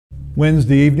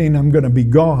Wednesday evening, I'm going to be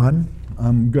gone.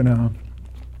 I'm going to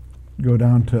go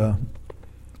down to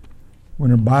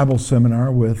Winter Bible Seminar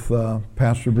with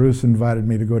Pastor Bruce. Invited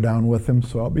me to go down with him,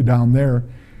 so I'll be down there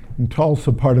in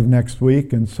Tulsa part of next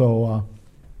week. And so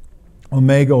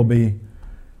Omega will be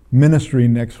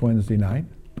ministering next Wednesday night.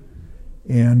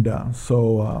 And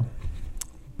so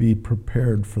be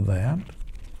prepared for that.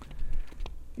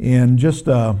 And just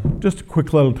a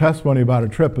quick little testimony about a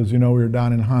trip. As you know, we were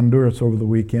down in Honduras over the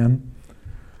weekend.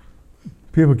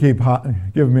 People keep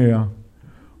giving me a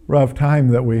rough time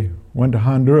that we went to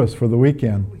Honduras for the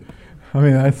weekend. I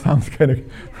mean, that sounds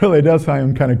really does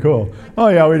sound kind of cool. Oh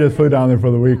yeah, we just flew down there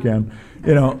for the weekend,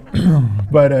 you know,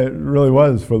 but it really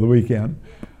was for the weekend.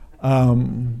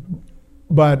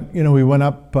 But, you know, we went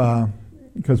up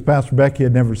because Pastor Becky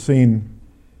had never seen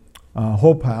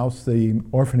Hope House, the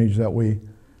orphanage that we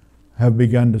have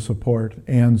begun to support.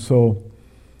 And so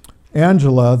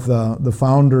Angela, the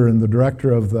founder and the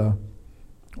director of the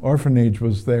orphanage,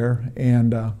 was there,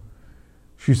 and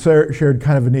she shared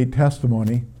kind of a neat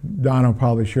testimony. Donna will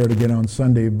probably share it again on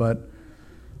Sunday, but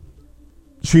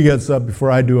she gets up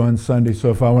before I do on Sunday, so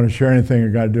if I want to share anything,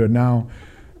 I've got to do it now.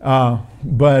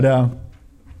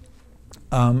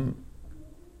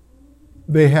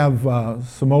 They have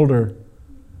some older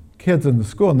kids in the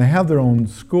school, and they have their own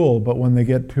school, but when they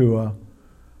get to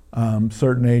a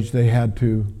certain age, they had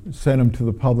to send them to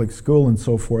the public school and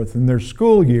so forth. And their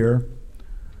school year,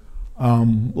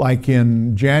 like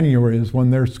in January is when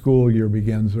their school year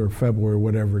begins, or February,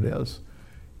 whatever it is.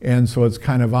 And so it's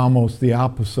kind of almost the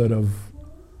opposite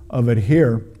of it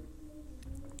here.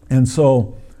 And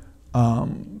so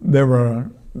there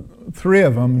were three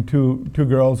of them, two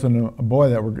girls and a boy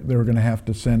that they were going to have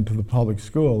to send to the public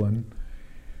school.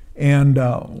 And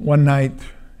one night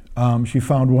she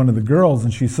found one of the girls,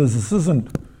 and she says, this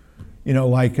isn't, you know,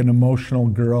 like an emotional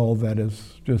girl that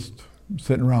is just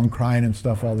sitting around crying and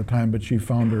stuff all the time, but she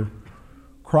found her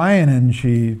crying, and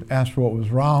she asked her what was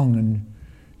wrong, and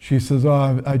she says,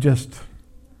 oh, I just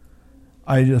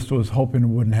was hoping I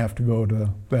wouldn't have to go to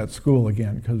that school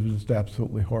again because it was just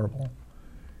absolutely horrible.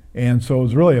 And so it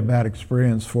was really a bad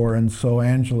experience for her. And so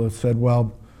Angela said,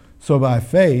 well, so by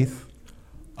faith,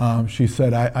 she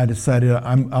said, I decided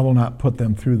I will not put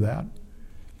them through that.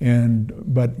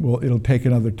 But it'll take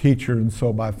another teacher. And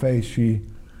so by faith, she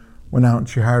went out and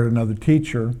she hired another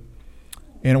teacher.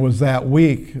 And it was that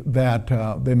week that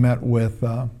they met with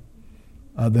the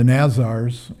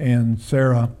Nazars, and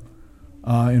Sarah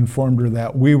informed her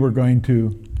that we were going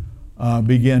to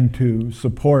begin to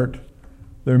support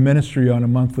their ministry on a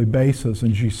monthly basis.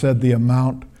 And she said the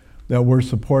amount that we're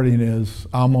supporting is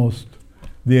almost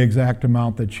the exact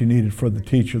amount that she needed for the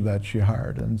teacher that she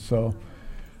hired. And so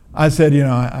I said, you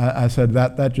know, I said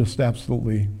that just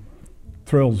absolutely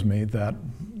thrills me that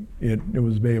it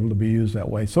was able to be used that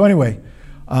way. So anyway,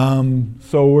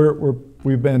 so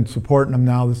we've been supporting them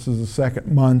now. This is the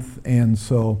second month, and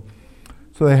so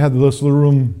they had this little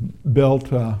room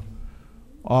built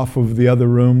off of the other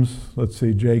rooms. Let's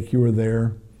see, Jake, you were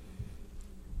there.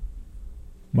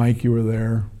 Mike, you were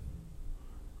there.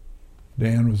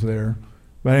 Dan was there.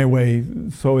 But anyway,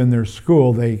 so in their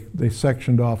school, they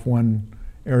sectioned off one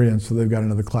area, and so they've got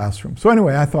another classroom. So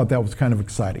anyway, I thought that was kind of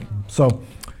exciting. So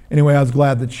anyway, I was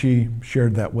glad that she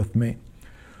shared that with me.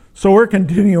 So we're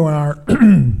continuing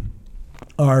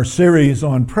our series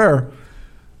on prayer.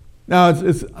 Now,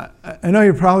 I know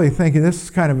you're probably thinking this is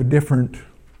kind of a different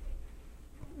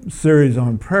series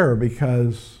on prayer,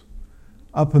 because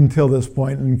up until this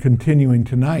point and continuing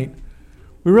tonight,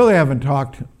 we really haven't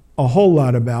talked a whole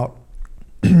lot about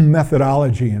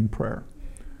methodology in prayer.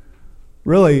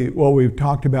 Really, what we've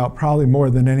talked about probably more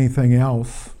than anything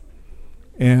else,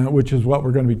 and which is what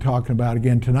we're going to be talking about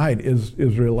again tonight, is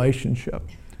relationship.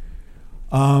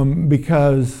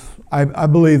 Because I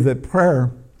believe that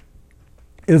prayer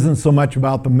isn't so much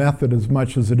about the method as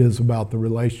much as it is about the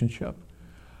relationship.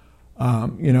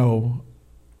 You know,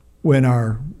 when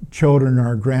our children,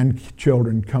 our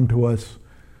grandchildren come to us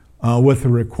with a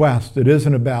request, it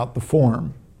isn't about the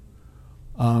form.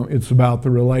 It's about the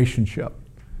relationship.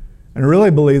 And I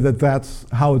really believe that that's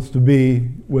how it's to be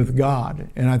with God.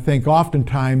 And I think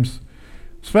oftentimes,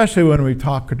 especially when we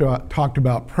talked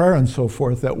about prayer and so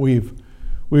forth, that we've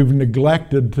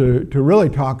neglected to really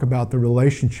talk about the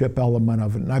relationship element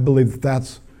of it. And I believe that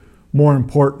that's more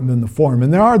important than the form.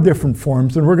 And there are different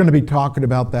forms, and we're going to be talking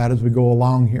about that as we go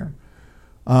along here.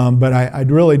 But I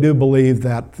really do believe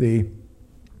that the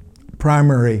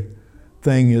primary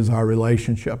thing is our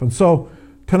relationship. And so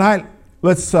tonight,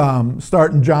 let's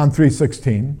start in John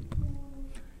 3:16.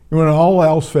 When all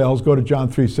else fails, go to John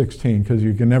 3:16, because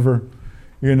you can never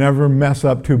You never mess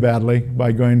up too badly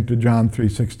by going to John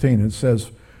 3:16. It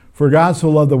says, "For God so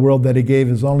loved the world that he gave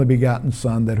his only begotten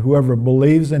Son, that whoever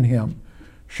believes in him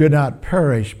should not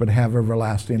perish but have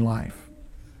everlasting life."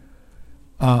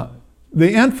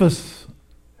 The emphasis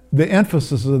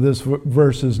of this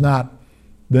verse is not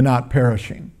the not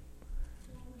perishing.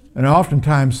 And I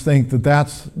oftentimes think that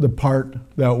that's the part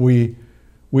that we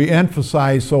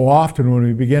emphasize so often when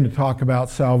we begin to talk about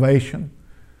salvation.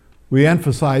 We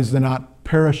emphasize the not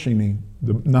perishing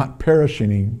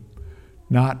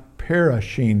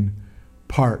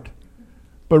part.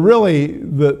 But really,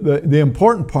 the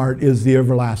important part is the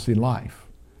everlasting life,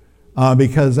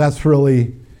 because that's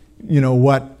really,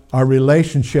 what our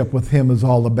relationship with him is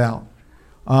all about.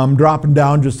 Dropping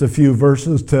down just a few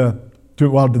verses to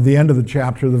the end of the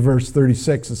chapter, the verse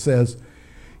 36, it says,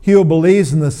 "He who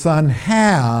believes in the Son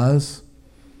has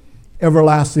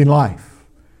everlasting life.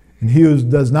 And he who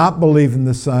does not believe in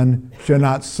the Son shall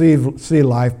not see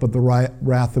life, but the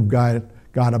wrath of God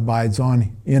abides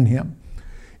in him."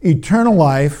 Eternal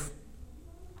life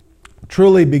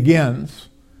truly begins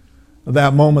at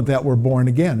that moment that we're born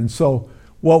again. And so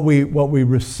what we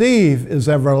receive is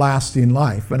everlasting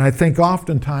life. And I think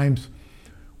oftentimes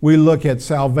we look at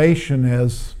salvation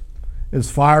as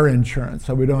fire insurance,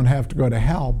 so we don't have to go to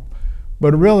hell.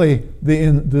 But really,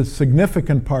 the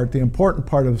significant part, the important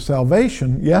part of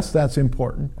salvation, yes, that's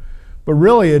important, but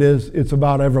really it's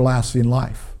about everlasting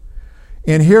life.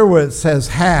 And here where it says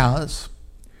 "has,"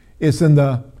 it's in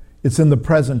the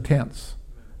present tense,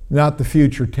 not the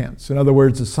future tense. In other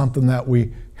words, it's something that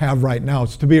we have right now.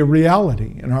 It's to be a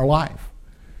reality in our life.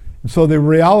 And so the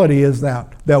reality is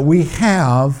that we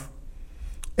have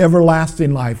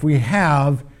everlasting life. We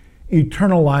have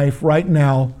eternal life right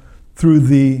now through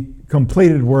the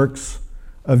completed works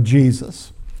of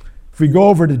Jesus. If we go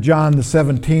over to John, the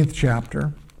 17th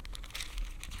chapter,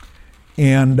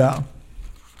 and the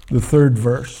 3rd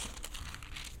verse,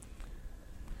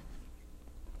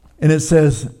 and it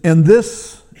says, "And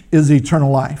this is eternal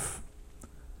life,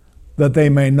 that they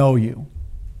may know you."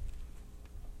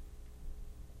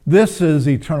 This is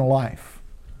eternal life,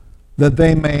 that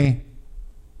they may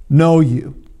know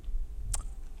you,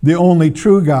 the only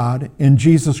true God, in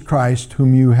Jesus Christ,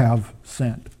 whom you have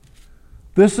sent.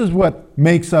 This is what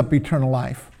makes up eternal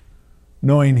life,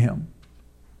 knowing him.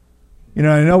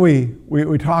 I know we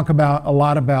talk a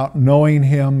lot about knowing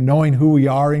him, knowing who we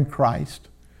are in Christ,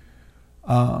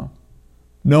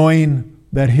 knowing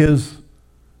that his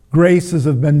graces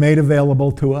have been made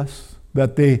available to us,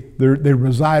 that they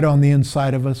reside on the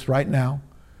inside of us right now.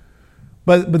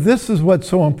 But this is what's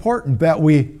so important, that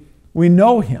we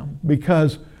know him,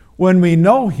 because when we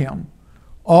know him,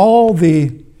 all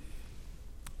the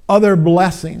other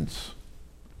blessings,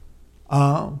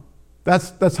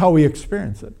 that's how we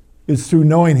experience it, is through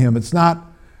knowing him. It's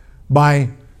not by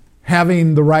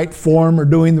having the right form or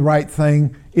doing the right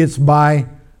thing. It's by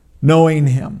knowing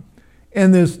him.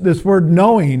 And this word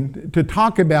knowing, to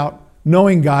talk about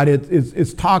knowing God,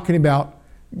 it's talking about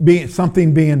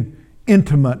something being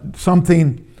intimate,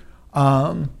 something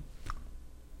not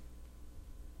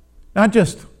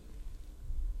just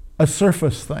a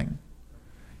surface thing.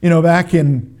 Back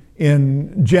in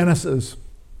Genesis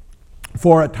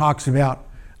 4, it talks about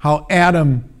how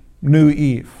Adam knew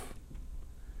Eve.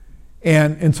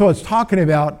 And so it's talking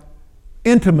about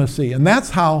intimacy, and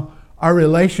that's how our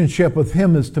relationship with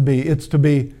him is to be. It's to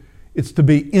be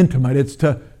intimate. It's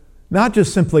to not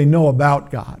just simply know about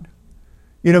God.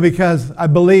 Because I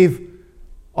believe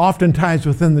oftentimes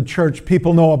within the church,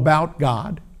 people know about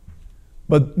God,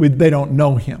 but they don't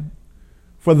know him.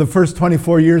 For the first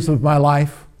 24 years of my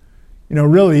life,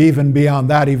 really even beyond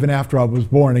that, even after I was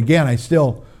born again,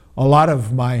 a lot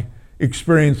of my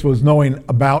experience was knowing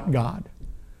about God.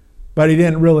 But I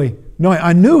didn't really know him.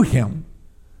 I knew him,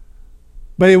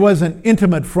 but it wasn't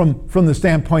intimate from the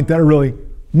standpoint that I really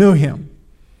knew him.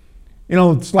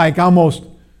 It's like almost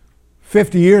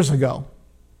 50 years ago.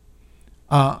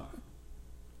 I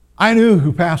knew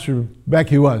who Pastor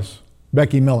Becky was,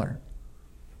 Becky Miller.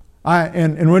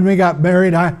 And when we got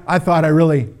married, I thought I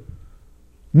really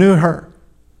knew her.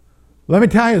 Let me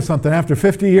tell you something. After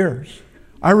 50 years,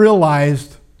 I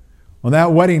realized on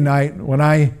that wedding night when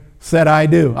I said I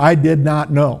do, I did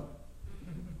not know,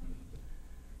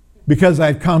 because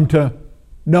I'd come to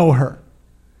know her.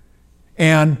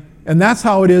 And that's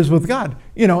how it is with God.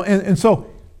 And so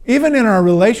even in our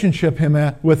relationship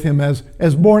with him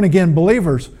as born again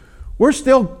believers, we're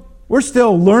still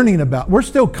learning we're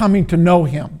still coming to know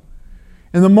him.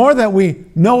 And the more that we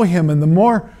know him, and the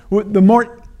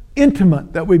more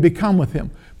intimate that we become with him.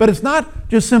 But it's not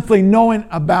just simply knowing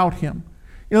about him.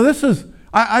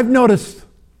 I've noticed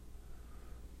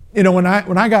when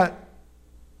I got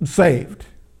saved,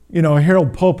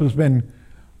 Harold Pope has been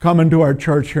coming to our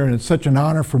church here, and it's such an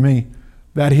honor for me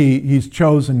that he's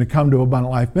chosen to come to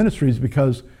Abundant Life Ministries,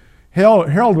 because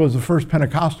Harold was the first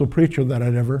Pentecostal preacher that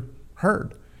I'd ever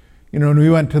heard. And we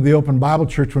went to the Open Bible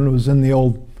Church when it was in the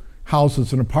old house.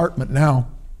 It's an apartment now.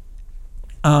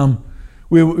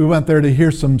 We went there to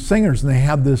hear some singers, and they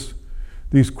had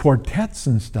these quartets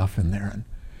and stuff in there. And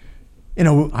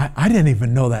I didn't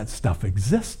even know that stuff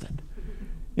existed.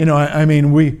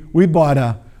 We bought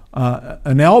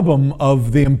an album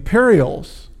of the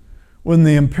Imperials when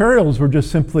the Imperials were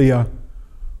just simply a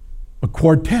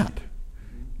quartet.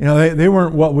 They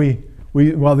weren't what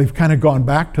well, they've kind of gone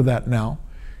back to that now.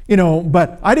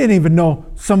 But I didn't even know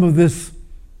some of this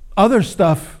other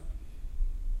stuff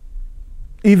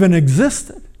even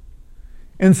existed.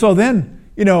 And so then,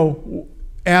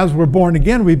 as we're born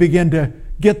again, we begin to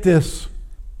get this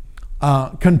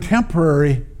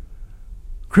contemporary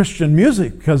Christian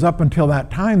music, because up until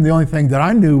that time, the only thing that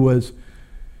I knew was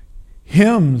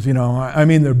hymns.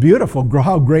 They're beautiful.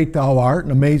 How great thou art,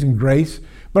 and Amazing Grace.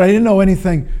 But I didn't know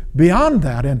anything beyond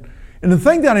that. And the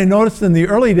thing that I noticed in the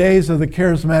early days of the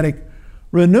charismatic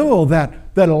renewal, that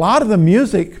a lot of the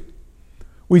music,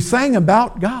 we sang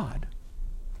about God.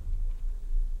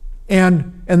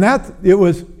 And that it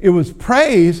was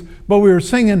praise, but we were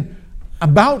singing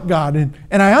about God.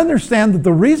 And I understand that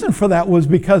the reason for that was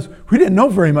because we didn't know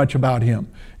very much about Him.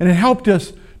 And it helped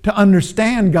us to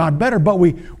understand God better. But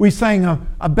we sang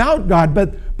about God.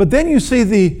 But then you see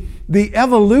the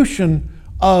evolution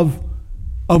of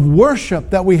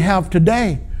worship that we have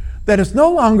today. That it's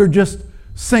no longer just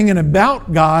singing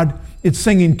about God, it's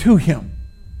singing to Him.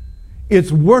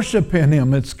 It's worshiping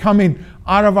Him. It's coming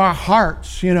out of our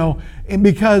hearts,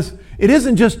 because it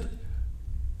isn't just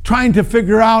trying to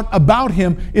figure out about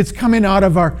Him. It's coming out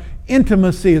of our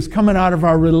intimacy. It's coming out of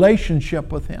our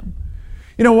relationship with Him.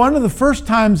 One of the first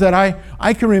times that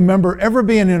I can remember ever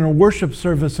being in a worship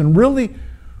service and really,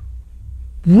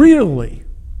 really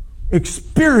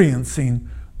experiencing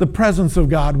the presence of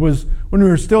God was when we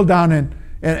were still down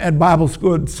at Bible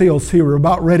school at CLC. We were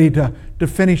about ready to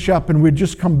finish up, and we'd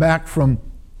just come back from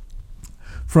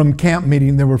camp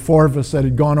meeting. There were 4 of us that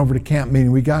had gone over to camp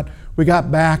meeting. We got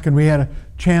back, and we had a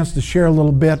chance to share a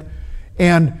little bit.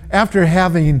 And after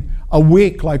having a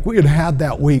week like we had had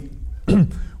that week,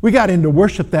 we got into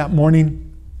worship that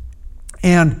morning,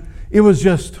 and it was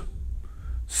just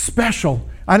special.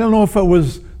 I don't know if it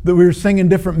was that we were singing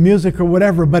different music or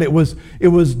whatever, but it was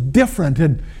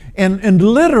different. And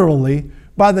literally,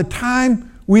 by the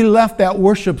time we left that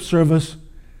worship service,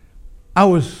 I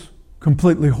was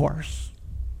completely hoarse.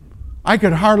 I'd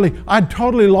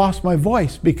totally lost my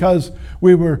voice, because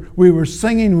we were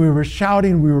singing, we were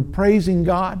shouting, we were praising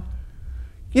God.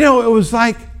 It was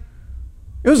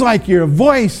like your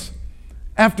voice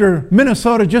after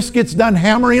Minnesota just gets done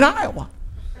hammering Iowa.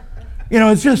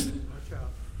 It's just,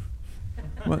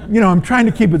 I'm trying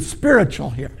to keep it spiritual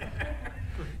here.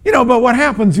 But what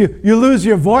happens? You lose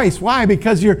your voice. Why?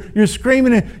 Because you're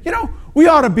screaming. And, we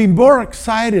ought to be more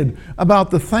excited about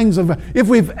the things of. If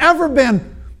we've ever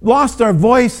lost our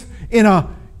voice in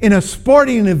a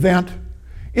sporting event,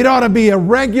 it ought to be a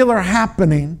regular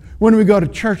happening when we go to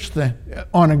church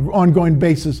on an ongoing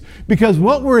basis. Because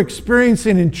what we're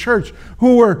experiencing in church,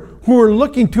 who we're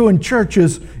looking to in church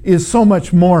is so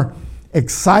much more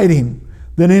exciting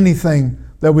than anything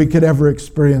that we could ever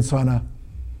experience at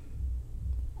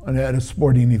a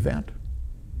sporting event.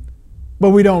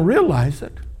 But we don't realize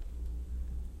it,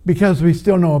 because we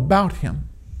still know about Him.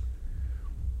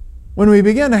 When we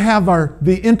begin to have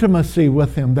the intimacy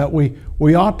with Him that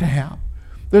we ought to have,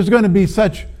 there's going to be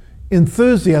such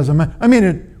enthusiasm.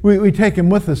 We take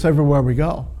Him with us everywhere we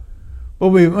go. But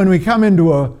when we come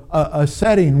into a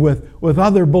setting with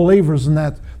other believers, and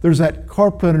that there's that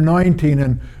corporate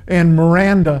anointing, and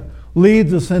Miranda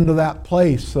leads us into that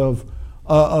place of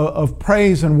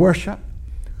praise and worship,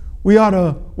 we ought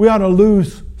to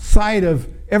lose sight of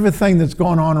everything that's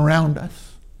going on around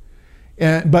us.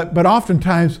 But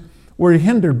oftentimes we're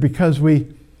hindered because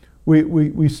we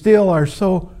still are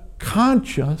so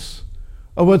conscious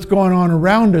of what's going on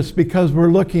around us, because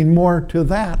we're looking more to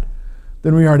that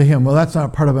than we are to Him. Well, that's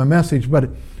not part of my message, but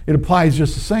it applies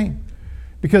just the same,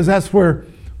 because that's where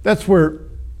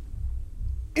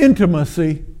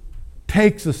intimacy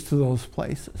takes us to those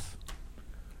places.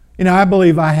 I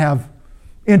believe I have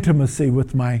intimacy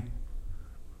with my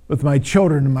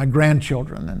children and my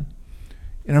grandchildren. And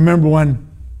I remember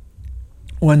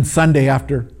one Sunday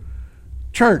after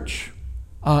church,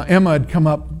 Emma had come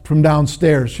up from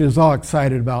downstairs. She was all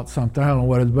excited about something. I don't know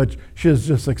what it is, but she was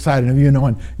just excited. You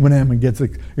know, when Emma gets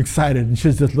excited, and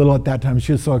she's just little at that time,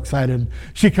 she was so excited.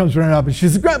 She comes running up and she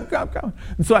says, grab.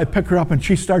 And so I pick her up and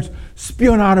she starts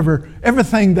spewing out of her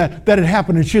everything that had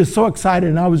happened. And she was so excited,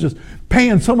 and I was just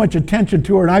paying so much attention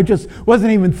to her, and I just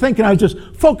wasn't even thinking. I was just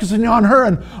focusing on her,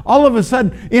 and all of a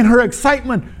sudden, in her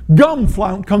excitement, gum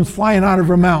comes flying out of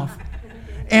her mouth.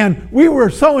 And we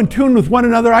were so in tune with one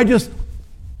another, I just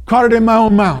caught it in my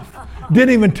own mouth.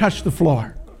 Didn't even touch the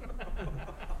floor.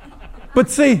 But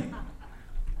see,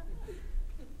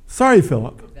 sorry,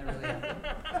 Philip.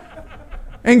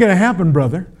 Ain't going to happen,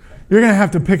 brother. You're going to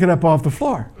have to pick it up off the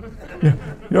floor.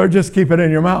 Or just keep it in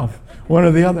your mouth, one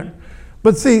or the other.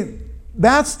 But see,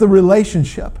 that's the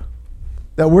relationship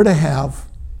that we're to have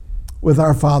with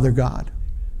our Father God.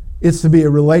 It's to be a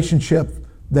relationship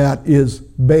that is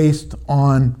based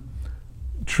on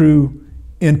true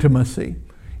intimacy.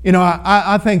 You know,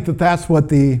 I think that that's what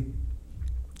the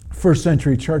first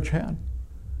century church had.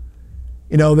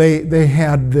 You know, they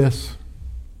had this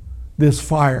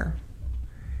fire.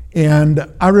 And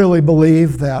I really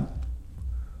believe that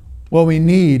what we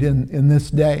need in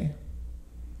this day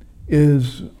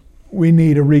is we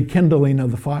need a rekindling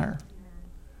of the fire.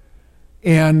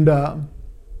 And that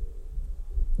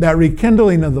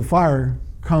rekindling of the fire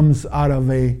comes out of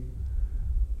a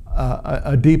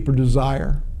deeper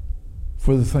desire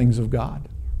for the things of God.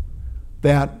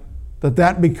 That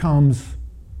becomes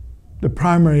the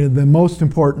primary, the most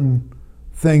important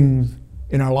thing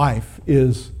in our life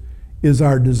is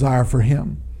our desire for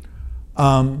Him.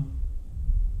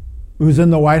 Who's in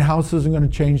the White House isn't going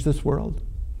to change this world.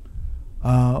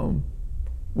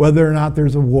 Whether or not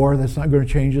there's a war, that's not going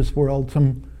to change this world.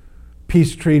 Some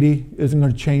peace treaty isn't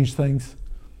going to change things,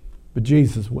 but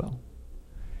Jesus will.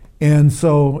 And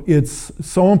so it's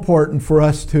so important for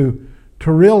us to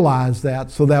realize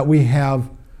that, so that we have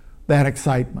that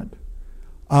excitement.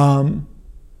 You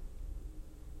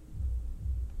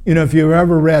know, if you've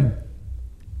ever read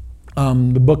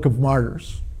the Book of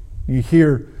Martyrs, you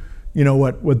hear, you know,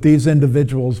 what these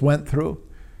individuals went through.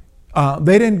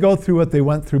 They didn't go through what they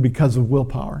went through because of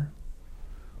willpower.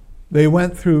 They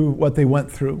went through what they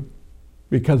went through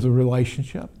because of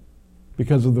relationship,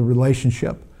 because of the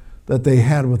relationship that they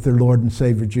had with their Lord and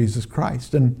Savior Jesus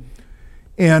Christ. And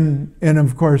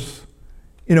of course,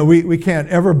 you know, we can't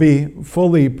ever be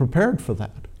fully prepared for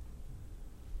that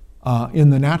in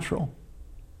the natural.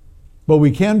 But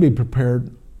we can be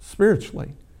prepared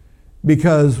spiritually,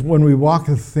 because when we walk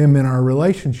with Him in our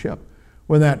relationship,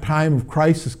 when that time of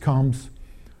crisis comes,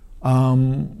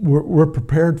 we're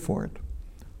prepared for it.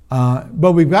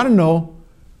 But we've got to know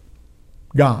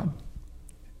God,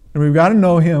 and we've got to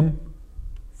know Him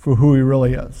for who He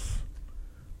really is.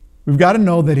 We've got to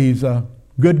know that He's a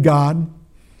good God,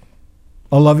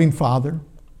 a loving Father,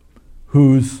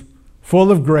 who's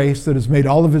full of grace, that has made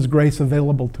all of His grace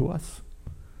available to us.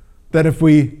 That if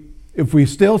we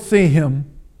still see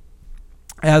Him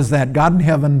as that God in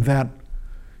heaven that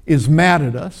is mad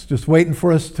at us, just waiting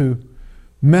for us to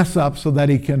mess up so that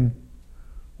He can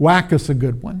whack us a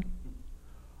good one,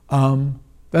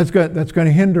 that's going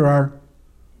to hinder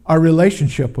our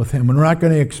relationship with Him, and we're not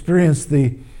going to experience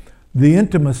the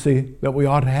intimacy that we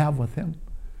ought to have with Him.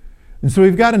 And so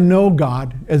we've got to know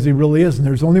God as He really is, and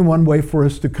there's only one way for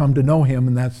us to come to know Him,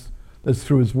 and that's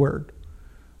through His Word.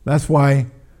 That's why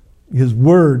His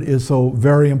Word is so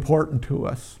very important to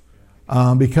us,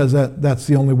 because that's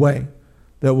the only way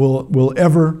that we'll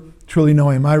ever truly know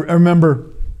Him. I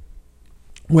remember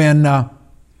when our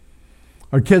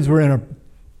kids were in a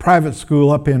private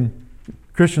school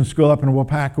Christian school up in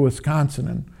Waupaca, Wisconsin,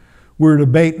 and we were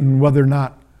debating whether or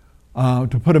not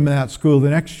to put them in that school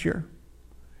the next year.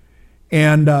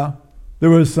 And there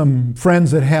was some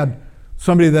friends that had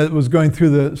somebody that was going through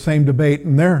the same debate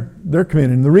in their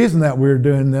community. And the reason that we were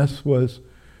doing this was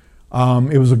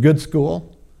it was a good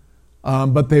school,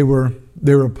 but they were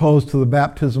opposed to the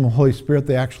baptism of the Holy Spirit.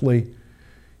 They actually,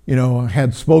 you know,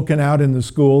 had spoken out in the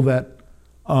school that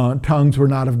tongues were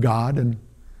not of God, and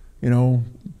you know,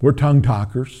 we're tongue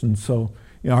talkers, and so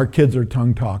you know our kids are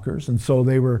tongue talkers, and so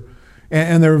they were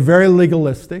very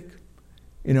legalistic.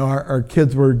 You know, our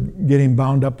kids were getting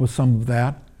bound up with some of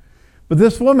that. But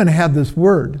this woman had this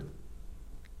word.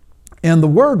 And the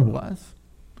word was,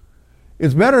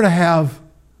 it's better to have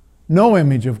no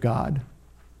image of God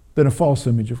than a false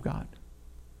image of God.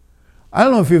 I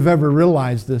don't know if you've ever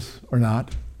realized this or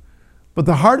not, but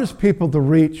the hardest people to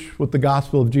reach with the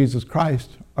gospel of Jesus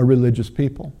Christ are religious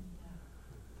people,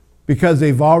 because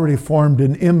they've already formed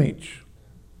an image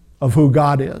of who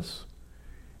God is.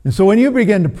 And so when you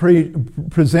begin to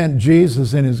present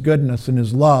Jesus in his goodness and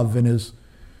his love and his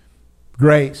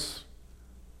grace,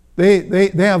 they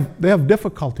have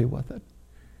difficulty with it.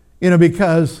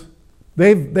 Because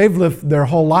they've lived their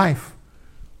whole life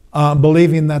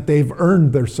believing that they've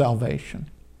earned their salvation.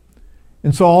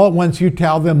 And so all at once you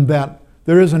tell them that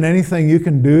there isn't anything you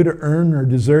can do to earn or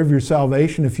deserve your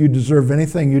salvation. If you deserve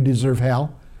anything, you deserve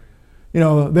hell.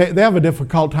 They have a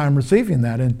difficult time receiving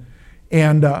that.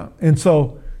 And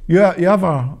so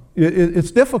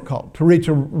it's difficult to reach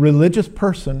a religious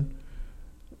person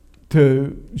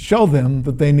to show them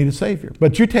that they need a Savior.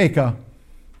 But you take a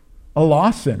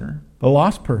lost sinner, a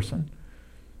lost person.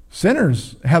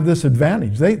 Sinners have this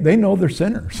advantage. They know they're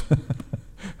sinners.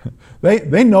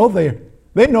 they know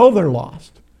they're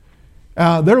lost.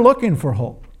 They're looking for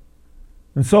hope.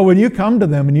 And so when you come to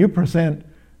them and you present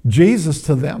Jesus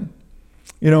to them,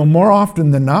 more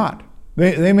often than not,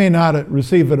 they may not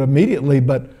receive it immediately,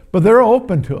 but they're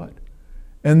open to it.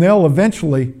 And they'll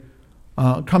eventually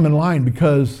come in line,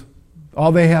 because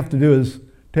all they have to do is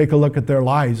take a look at their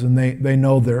lives, and they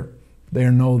know they're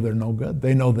no good.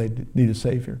 They know they need a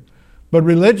Savior. But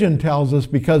religion tells us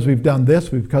because we've done this,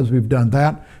 because we've done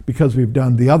that, because we've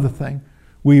done the other thing,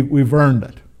 we've earned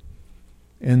it.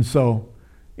 And so,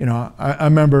 I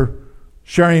remember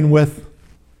sharing with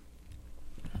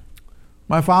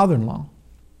my father-in-law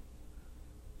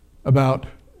about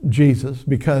Jesus,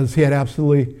 because he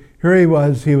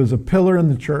was a pillar in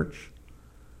the church,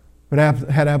 but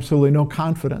had absolutely no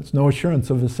confidence, no assurance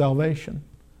of his salvation.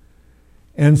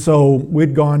 And so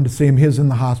we'd gone to see him. He was in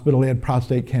the hospital. He had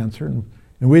prostate cancer. And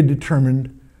we had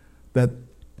determined that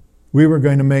we were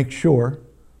going to make sure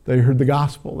that he heard the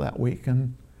gospel that week,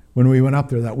 and when we went up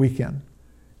there that weekend.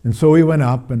 And so we went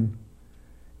up, and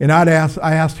I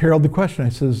asked Harold the question. I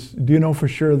says, do you know for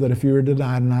sure that if you were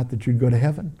denied or not, that you'd go to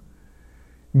heaven?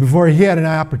 And before he had an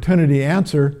opportunity to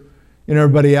answer,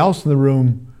 everybody else in the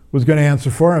room was going to answer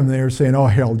for him. They were saying, oh,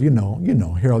 Harold,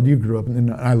 Harold, you grew up.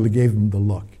 And I gave him the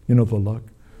look. The look.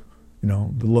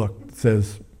 The look that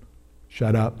says,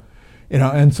 shut up.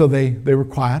 And so they were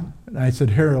quiet. And I said,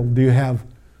 Harold, do you have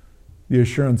the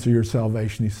assurance of your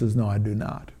salvation? He says, no, I do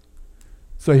not.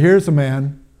 So here's a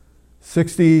man,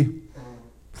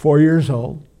 64 years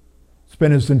old,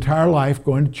 spent his entire life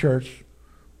going to church,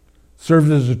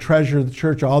 served as a treasurer of the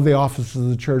church, all the offices of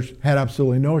the church, had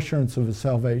absolutely no assurance of his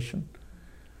salvation.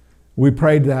 We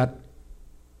prayed that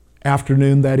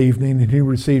afternoon, that evening, and he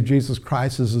received Jesus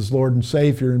Christ as his Lord and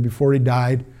Savior. And before he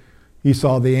died, he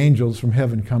saw the angels from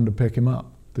heaven come to pick him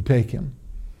up, to take him.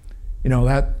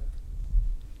 That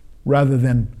rather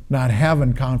than not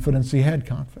having confidence, he had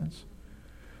confidence.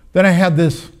 Then I had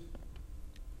this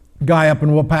guy up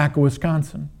in Waupaca,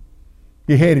 Wisconsin.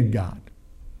 He hated God.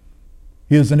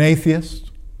 He was an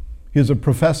atheist. He was a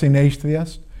professing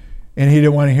atheist, and he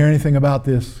didn't want to hear anything about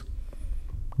this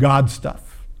God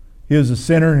stuff. He was a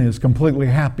sinner, and he was completely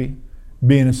happy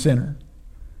being a sinner.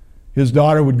 His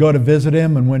daughter would go to visit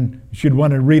him, and when she'd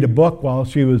want to read a book while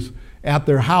she was at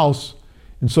their house,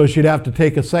 and so she'd have to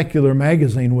take a secular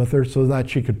magazine with her so that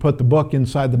she could put the book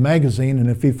inside the magazine, and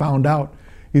if he found out,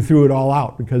 he threw it all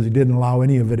out because he didn't allow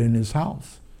any of it in his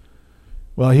house.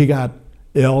 Well, he got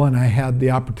ill, and I had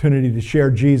the opportunity to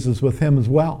share Jesus with him as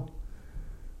well.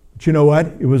 But you know what?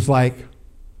 It was like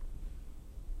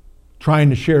trying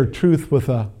to share truth with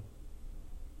a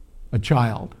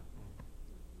child.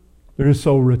 They're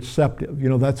so receptive.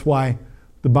 That's why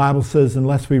the Bible says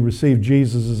unless we receive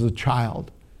Jesus as a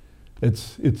child,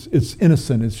 it's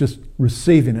innocent. It's just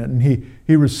receiving it. And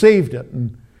he received it.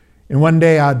 And one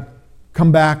day I'd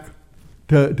come back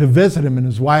to visit him, and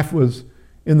his wife was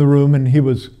in the room, and he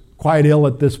was quite ill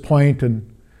at this point.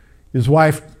 And his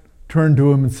wife turned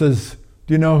to him and says,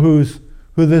 do you know who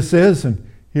this is? And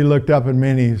he looked up at me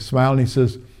and he smiled and he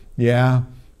says, yeah.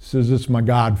 He says, it's my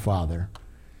godfather.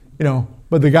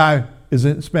 But the guy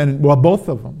isn't spending, both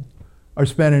of them are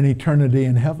spending eternity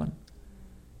in heaven.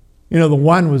 The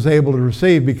one was able to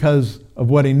receive because of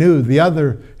what he knew. The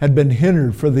other had been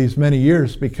hindered for these many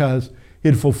years because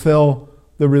he'd fulfill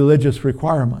the religious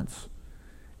requirements.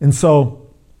 And so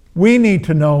we need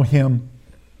to know him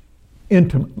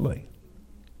intimately.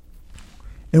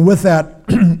 And with that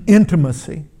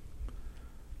intimacy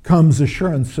comes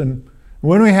assurance. And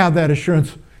when we have that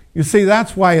assurance, you see,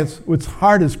 that's why it's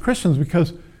hard as Christians,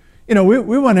 because,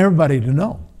 we want everybody to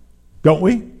know, don't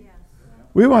we? Yes.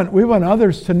 We want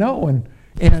others to know,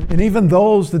 and even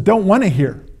those that don't want to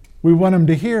hear, we want them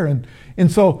to hear.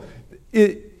 And so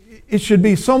it should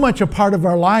be so much a part of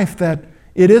our life that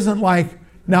it isn't like,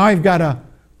 now I've got to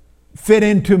fit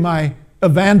into my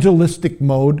evangelistic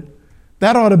mode.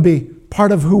 That ought to be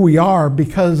part of who we are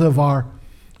because of our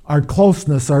our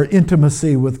closeness, our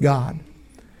intimacy with God,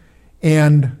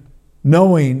 and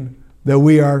knowing that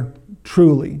we have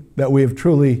truly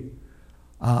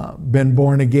been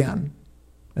born again,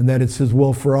 and that it's His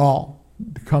will for all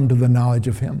to come to the knowledge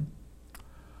of Him.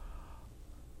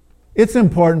 It's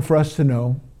important for us to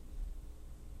know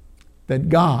that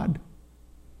God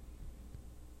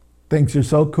thinks you're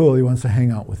so cool He wants to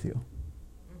hang out with you.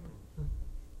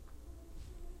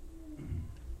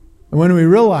 And when we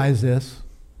realize this,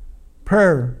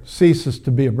 prayer ceases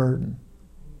to be a burden.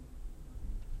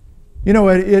 You know,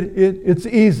 it's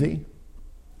easy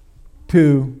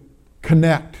to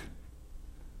connect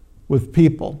with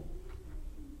people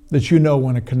that you know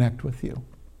want to connect with you.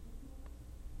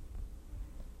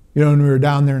 You know, when we were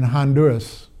down there in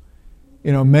Honduras,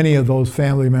 you know, many of those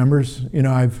family members, you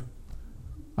know,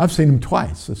 I've seen them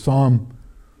twice. I saw them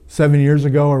 7 years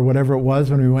ago or whatever it was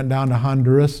when we went down to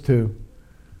Honduras to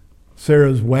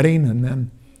Sarah's wedding, and then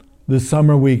this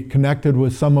summer we connected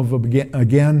with some of them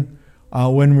again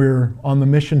when we were on the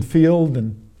mission field,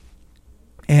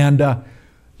 and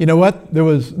you know what? There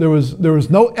was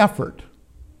no effort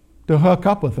to hook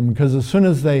up with them, because as soon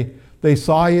as they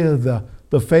saw you,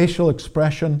 the facial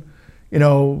expression, you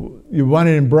know, you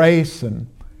wanted to embrace,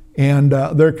 and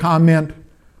their comment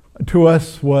to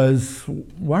us was,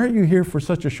 "Why are you here for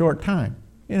such a short time?"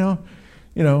 You know,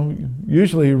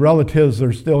 usually relatives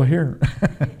are still here,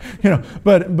 you know,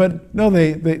 but no,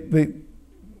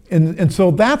 and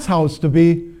so that's how it's to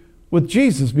be with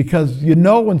Jesus, because you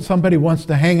know when somebody wants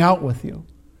to hang out with you,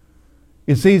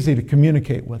 it's easy to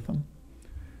communicate with them.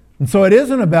 And so it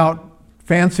isn't about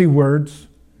fancy words.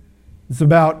 It's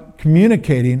about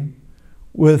communicating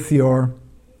with your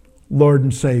Lord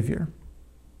and Savior.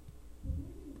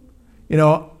 You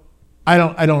know, I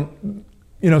don't,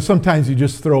 you know, sometimes you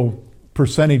just throw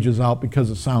percentages out because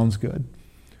it sounds good.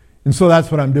 And so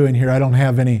that's what I'm doing here. I don't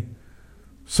have any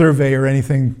survey or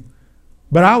anything,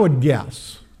 but I would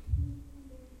guess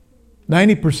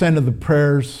 90% of the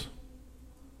prayers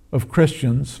of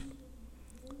Christians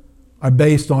are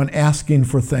based on asking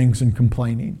for things and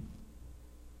complaining.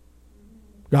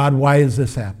 God, why is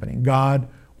this happening? God,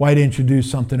 why didn't you do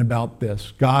something about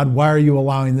this? God, why are you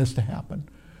allowing this to happen?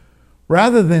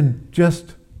 Rather than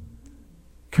just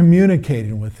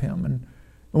communicating with Him. And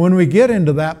when we get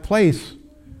into that place,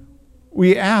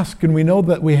 we ask, and we know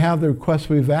that we have the requests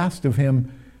we've asked of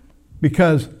Him,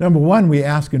 because number one, we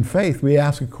ask in faith. We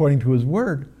ask according to His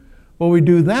Word. Well, we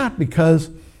do that because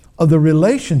of the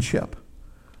relationship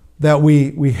that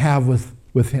we have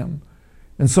with Him.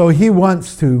 And so He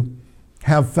wants to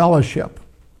have fellowship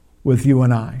with you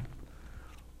and I.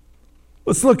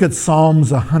 Let's look at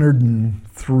Psalms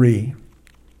 103.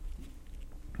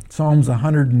 Psalms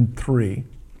 103.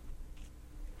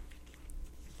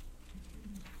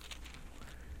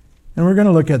 And we're going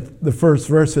to look at the first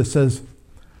verse. It says,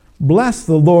 "Bless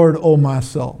the Lord, O my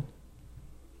soul.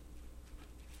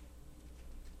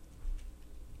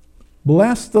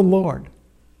 Bless the Lord,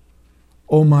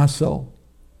 O my soul.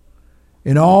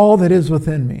 In all that is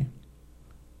within me,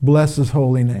 bless His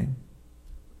holy name."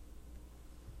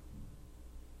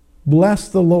 Bless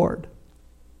the Lord,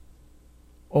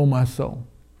 O my soul.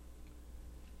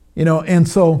 You know, and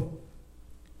so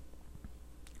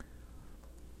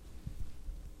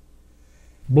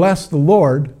bless the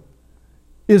Lord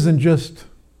isn't just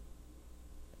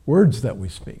words that we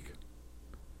speak.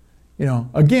 You know,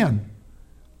 again,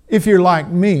 if you're like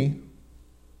me,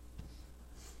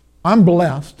 I'm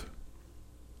blessed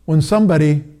when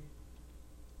somebody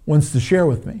wants to share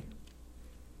with me.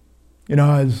 You know,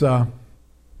 I was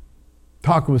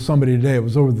talking with somebody today. It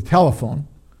was over the telephone,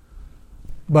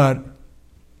 but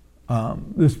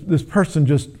this person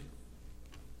just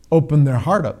opened their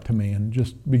heart up to me and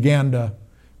just began to,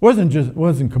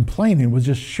 wasn't complaining, was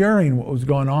just sharing what was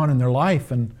going on in their life.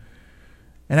 And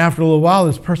after a little while,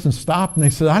 this person stopped and they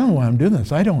said, "I don't know why I'm doing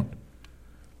this.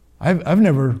 I've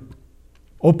never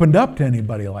opened up to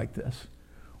anybody like this."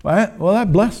 Well,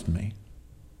 that blessed me,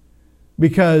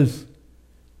 because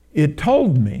it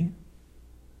told me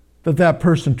that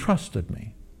person trusted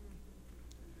me.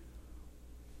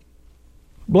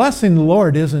 Blessing the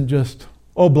Lord isn't just,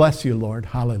 "Oh, bless you, Lord.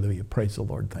 Hallelujah. Praise the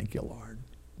Lord. Thank you, Lord."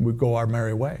 We go our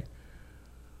merry way.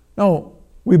 No,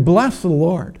 we bless the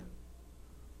Lord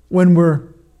when we're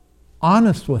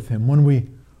honest with Him, when we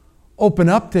open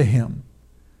up to Him.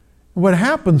 And what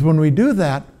happens when we do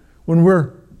that, when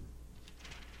we're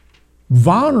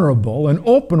vulnerable and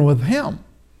open with Him,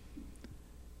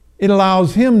 it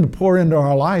allows Him to pour into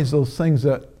our lives those things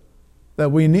that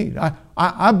we need.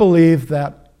 I believe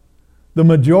that the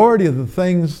majority of the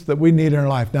things that we need in our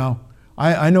life, now,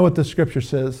 I know what the Scripture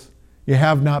says, You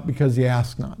have not because you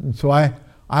ask not. And so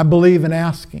I believe in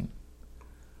asking.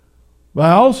 But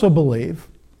I also believe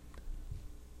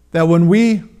that when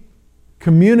we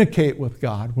communicate with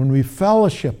God, when we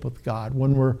fellowship with God,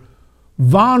 when we're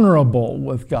vulnerable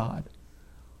with God,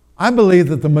 I believe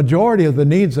that the majority of the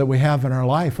needs that we have in our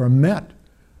life are met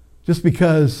just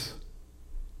because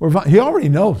He already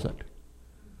knows it.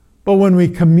 But when we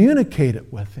communicate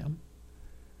it with Him,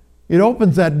 it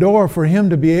opens that door for Him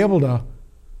to be able to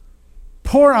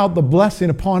pour out the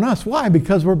blessing upon us. Why?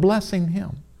 Because we're blessing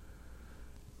Him.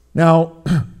 Now,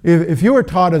 if you were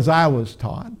taught as I was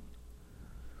taught,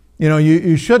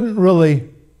 you shouldn't really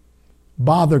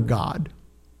bother God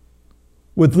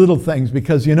with little things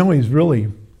because He's really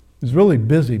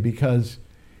busy because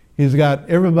He's got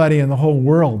everybody in the whole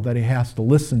world that He has to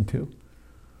listen to.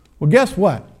 Well, guess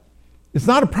what? It's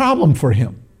not a problem for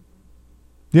Him.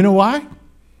 Do you know why?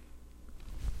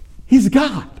 He's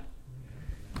God.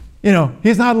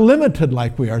 He's not limited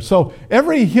like we are. So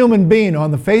every human being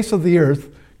on the face of the earth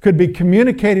could be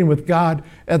communicating with God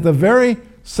at the very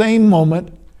same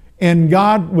moment, and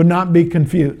God would not be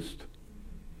confused.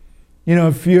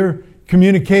 If you're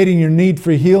communicating your need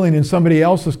for healing and somebody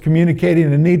else is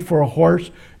communicating a need for a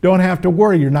horse, don't have to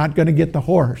worry. You're not going to get the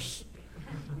horse.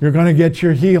 You're going to get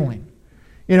your healing.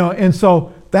 And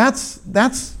so that's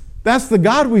the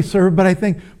God we serve. But I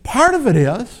think part of it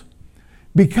is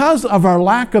because of our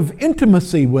lack of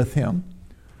intimacy with Him,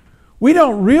 we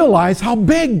don't realize how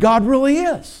big God really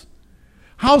is,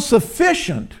 how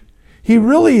sufficient He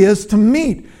really is to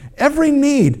meet every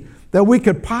need that we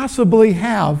could possibly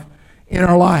have in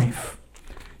our life.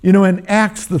 In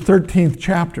Acts, the 13th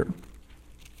chapter,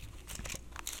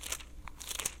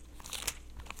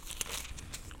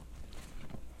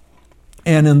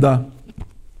 and in the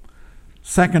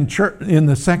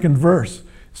second verse,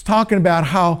 it's talking about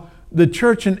how the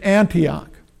church in Antioch,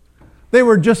 they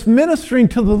were just ministering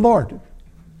to the Lord.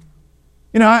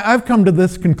 I've come to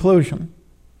this conclusion.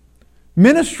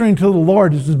 Ministering to the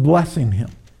Lord is just blessing Him.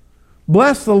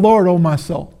 Bless the Lord, O my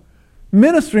soul.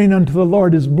 Ministering unto the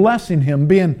Lord is blessing Him,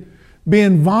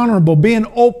 being vulnerable, being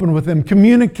open with Him,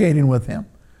 communicating with Him.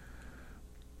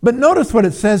 But notice what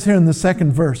it says here in the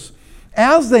second verse.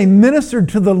 As they ministered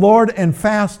to the Lord and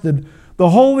fasted, the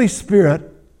Holy Spirit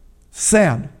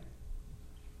said.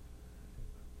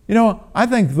 I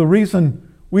think the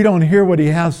reason we don't hear what He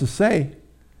has to say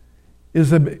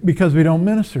is because we don't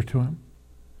minister to Him.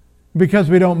 Because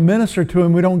we don't minister to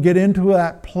Him, we don't get into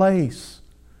that place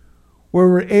where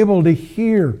we're able to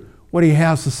hear what He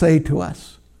has to say to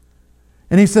us.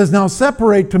 And He says, now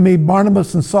separate to me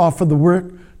Barnabas and Saul for the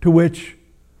work to which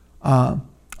I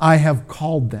have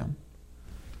called them.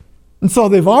 And so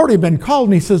they've already been called,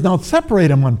 and He says, now separate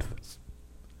them unto this.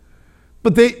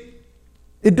 But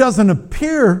it doesn't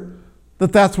appear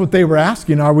that that's what they were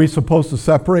asking. Are we supposed to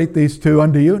separate these two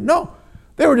unto you? No.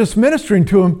 They were just ministering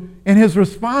to Him, and His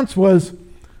response was,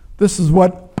 this is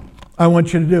what I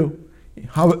want you to do.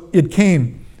 How it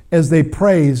came as they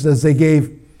praised, as they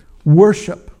gave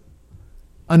worship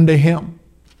unto Him.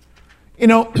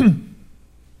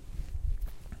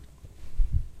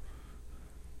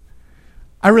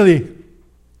 I really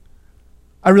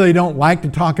don't like to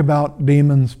talk about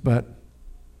demons, but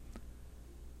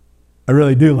I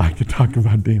really do like to talk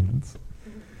about demons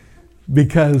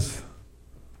because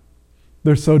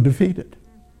they're so defeated.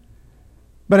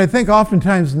 But I think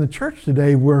oftentimes in the church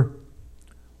today we're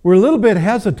a little bit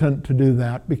hesitant to do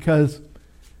that because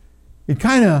it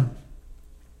kind of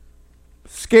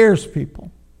scares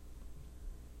people.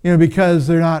 Because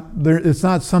it's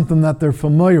not something that they're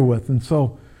familiar with. And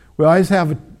so we always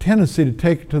have a tendency to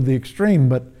take it to the extreme.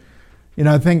 But,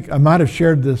 I think I might have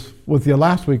shared this with you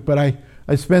last week, but I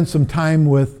spent some time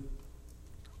with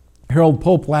Harold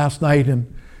Pope last night,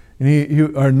 and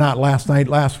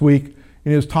last week,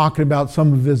 and he was talking about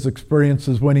some of his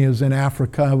experiences when he was in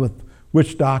Africa with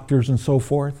witch doctors and so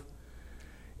forth.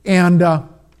 And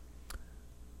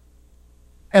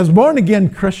as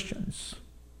born-again Christians,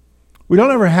 we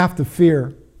don't ever have to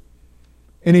fear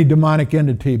any demonic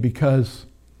entity because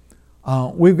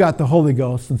we've got the Holy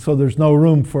Ghost, and so there's no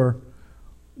room for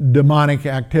demonic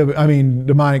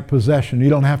possession. You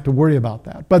don't have to worry about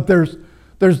that. But there's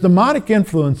demonic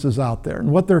influences out there,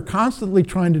 and what they're constantly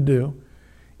trying to do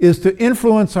is to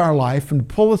influence our life and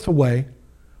pull us away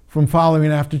from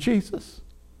following after Jesus.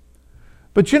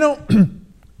 But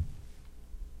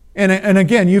and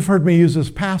again, you've heard me use this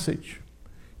passage.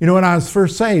 When I was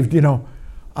first saved, over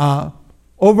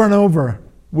and over,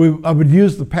 I would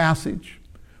use the passage,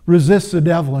 resist the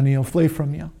devil and he'll flee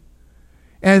from you.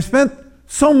 And I spent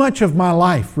so much of my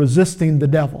life resisting the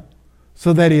devil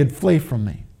so that he'd flee from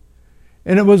me.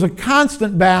 And it was a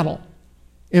constant battle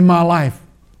in my life,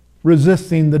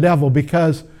 resisting the devil,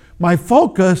 because my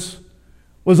focus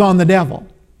was on the devil.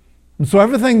 And so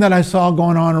everything that I saw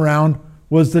going on around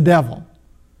was the devil.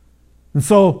 And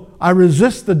so I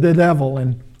resisted the devil,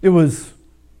 and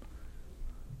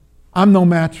I'm no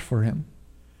match for him.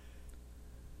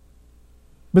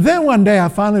 But then one day I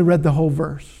finally read the whole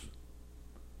verse.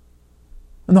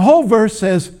 And the whole verse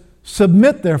says,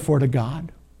 submit therefore to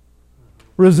God.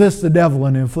 Resist the devil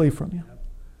and he'll flee from you.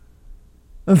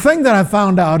 The thing that I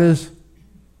found out is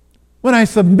when I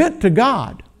submit to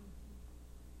God,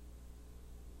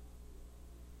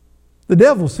 the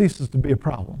devil ceases to be a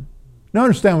problem. Now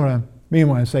understand what I mean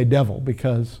when I say devil,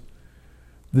 because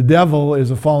the devil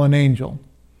is a fallen angel.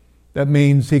 That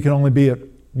means he can only be at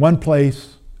one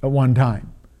place at one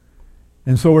time.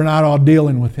 And so we're not all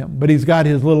dealing with him. But he's got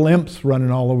his little imps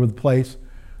running all over the place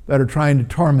that are trying to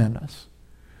torment us.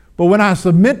 But when I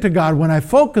submit to God, when I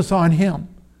focus on him,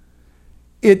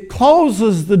 it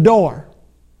closes the door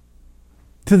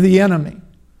to the enemy,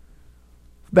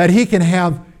 that he can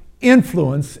have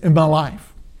influence in my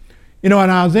life. You know, when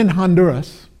I was in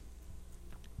Honduras,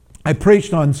 I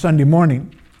preached on Sunday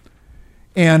morning,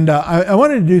 and I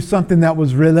wanted to do something that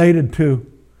was related to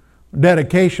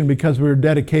dedication, because we were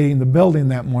dedicating the building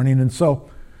that morning. And so,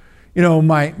 you know,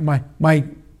 my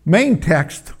main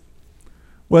text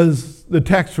was the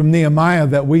text from Nehemiah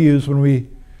that we use when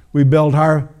we build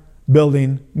our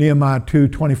building, Nehemiah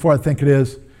 2:24, I think it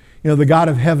is. You know, the God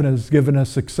of heaven has given us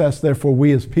success, therefore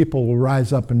we as people will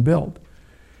rise up and build.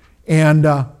 And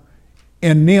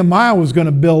Nehemiah was going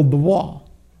to build the wall.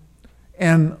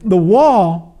 And the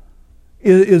wall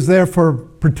is there for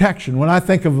protection. When I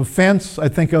think of a fence, I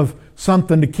think of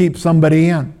something to keep somebody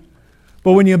in.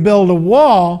 But when you build a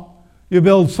wall, you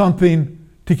build something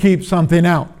to keep something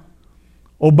out.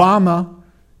 Obama,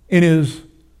 in his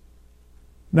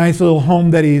nice little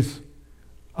home that he's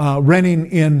renting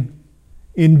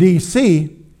in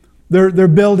D.C., they're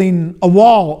building a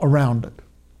wall around it.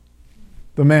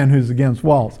 The man who's against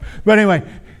walls. But anyway,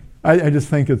 I just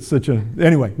think it's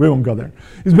anyway, we won't go there.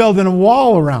 He's building a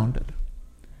wall around it.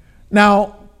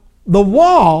 Now, the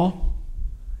wall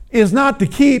is not to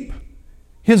keep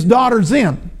his daughters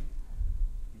in.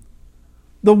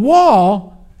 The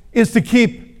wall is to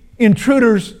keep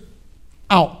intruders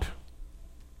out.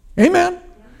 Amen?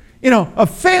 You know, a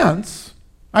fence,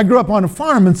 I grew up on a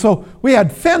farm, and so we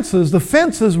had fences. The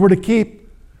fences were to keep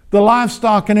the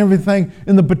livestock and everything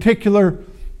in the particular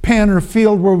pen or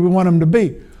field where we want them to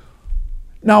be.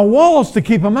 Now, walls to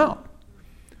keep them out.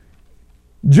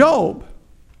 Job,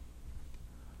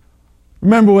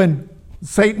 remember when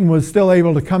Satan was still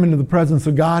able to come into the presence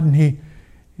of God, and he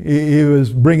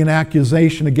was bringing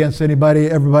accusation against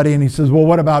everybody, and he says, well,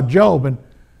 what about Job?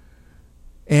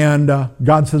 And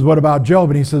God says, what about Job?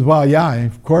 And he says, well, yeah,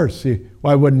 of course.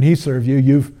 Why wouldn't he serve you?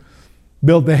 You've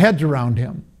built the hedge around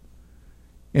him.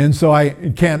 And so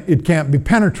it can't be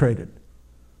penetrated.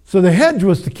 So the hedge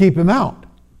was to keep him out.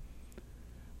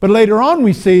 But later on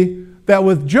we see that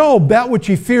with Job, that which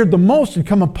he feared the most had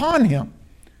come upon him.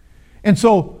 And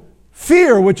so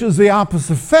fear, which is the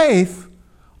opposite of faith,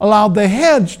 allowed the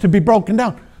hedge to be broken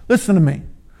down. Listen to me.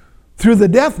 Through the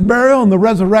death, burial, and the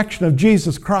resurrection of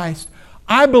Jesus Christ,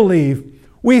 I believe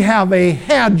we have a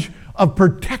hedge of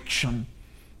protection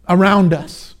around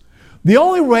us. The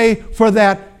only way for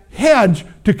that hedge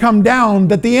to come down,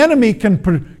 that the enemy can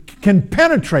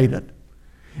penetrate it,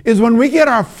 is when we get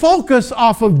our focus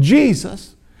off of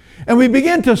Jesus and we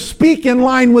begin to speak in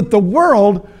line with the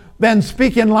world, then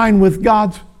speak in line with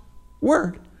God's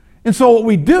word. And so what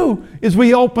we do is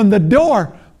we open the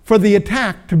door for the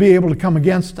attack to be able to come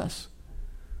against us.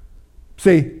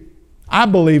 See, I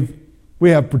believe we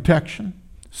have protection.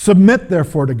 Submit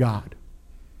therefore to God.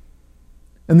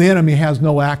 And the enemy has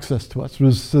no access to us.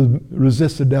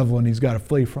 Resist the devil and he's got to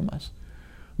flee from us.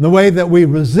 And the way that we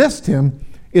resist him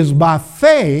is by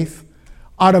faith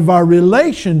out of our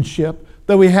relationship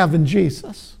that we have in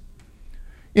Jesus.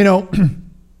 You know,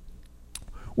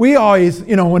 we always,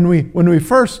 you know, when we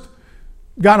first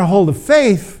got a hold of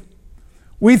faith,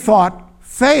 we thought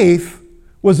faith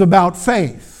was about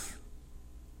faith.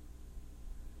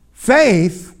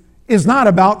 Faith is not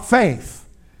about faith.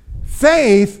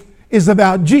 Faith is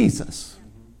about Jesus.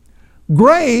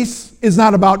 Grace is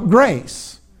not about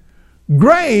grace.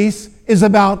 Grace is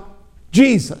about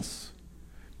Jesus.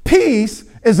 Peace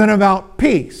isn't about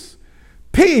peace.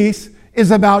 Peace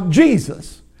is about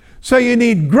Jesus. So you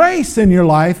need grace in your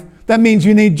life. That means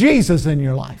you need Jesus in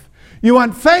your life. You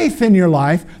want faith in your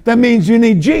life. That means you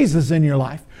need Jesus in your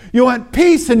life. You want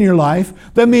peace in your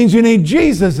life. That means you need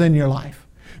Jesus in your life.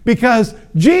 because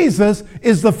Jesus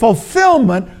is the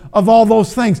fulfillment of all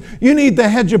those things. You need the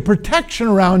hedge of protection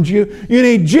around you. You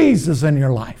need Jesus in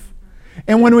your life.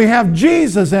 And when we have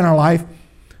Jesus in our life,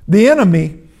 the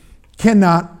enemy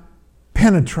cannot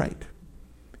penetrate.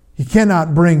 He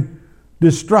cannot bring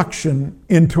destruction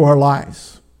into our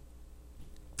lives.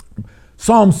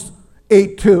 Psalms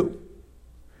 8:2.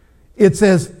 It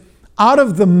says, out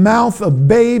of the mouth of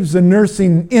babes and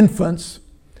nursing infants,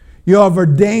 you have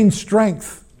ordained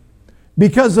strength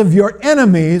because of your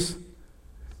enemies,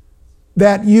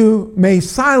 that you may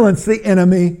silence the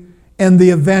enemy and the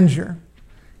avenger.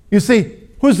 You see,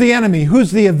 who's the enemy?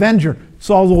 Who's the avenger? It's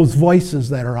all those voices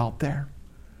that are out there.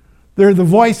 They're the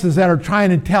voices that are trying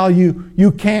to tell you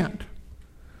you can't.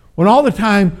 When all the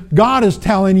time God is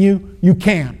telling you you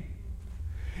can.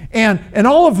 And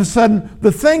all of a sudden,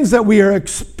 the things that we are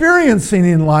experiencing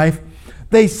in life,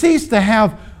 they cease to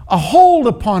have a hold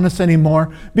upon us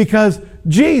anymore because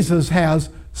Jesus has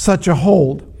such a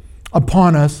hold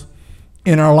upon us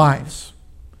in our lives.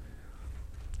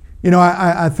 You know,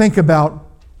 I think about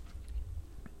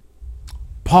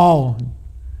Paul.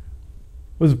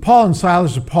 Was it Paul and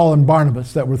Silas or Paul and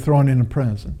Barnabas that were thrown into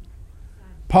prison?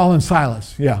 Paul and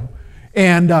Silas, yeah.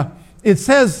 And it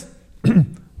says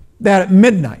that at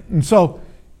midnight. And so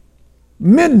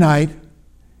midnight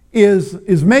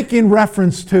is making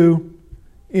reference to,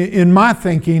 in my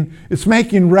thinking, it's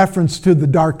making reference to the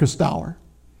darkest hour.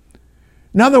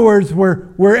 In other words,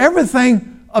 where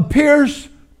everything appears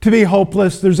to be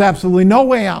hopeless, there's absolutely no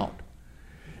way out.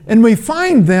 And we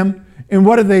find them, and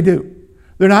what do?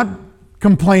 They're not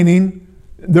complaining.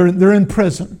 They're in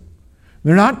prison.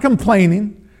 They're not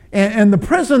complaining. And the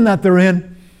prison that they're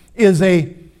in is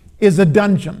a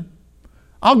dungeon.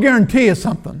 I'll guarantee you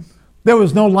something. There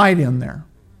was no light in there.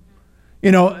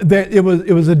 You know, it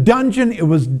was a dungeon. It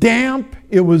was damp.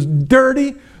 It was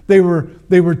dirty. They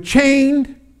were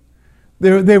chained.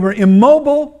 They were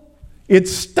immobile. It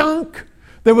stunk.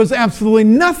 There was absolutely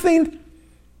nothing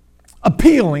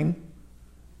appealing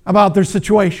about their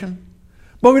situation.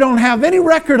 But we don't have any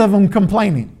record of them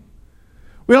complaining.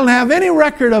 We don't have any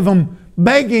record of them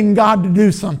begging God to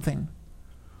do something.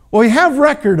 What we have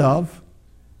record of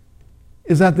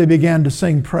is that they began to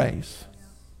sing praise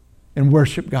and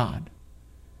worship God.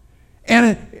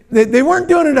 And they weren't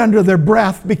doing it under their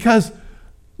breath because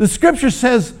the scripture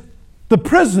says the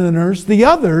prisoners, the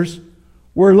others,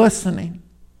 were listening.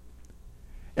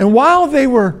 And while they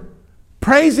were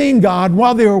praising God,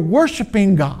 while they were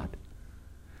worshiping God,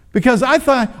 because I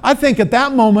think at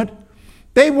that moment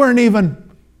they weren't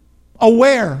even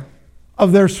aware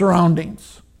of their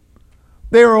surroundings.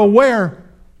 They were aware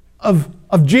of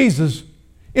Jesus,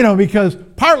 you know, because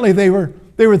partly they were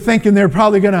thinking they were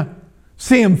probably going to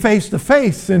see him face to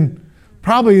face and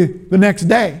probably the next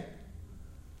day.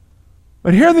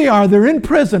 But here they are, they're in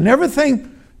prison.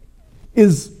 Everything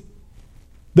is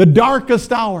the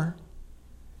darkest hour.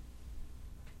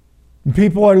 And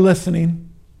people are listening.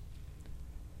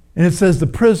 And it says the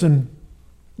prison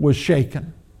was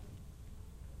shaken.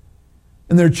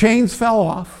 And their chains fell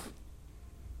off.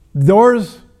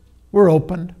 Doors were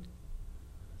opened.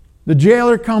 The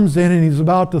jailer comes in and he's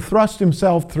about to thrust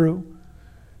himself through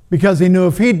because he knew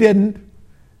if he didn't,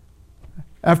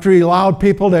 after he allowed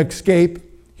people to escape,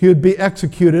 he would be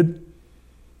executed.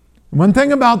 One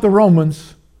thing about the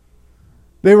Romans,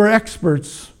 they were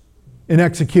experts in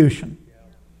execution.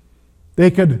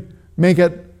 They could make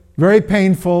it very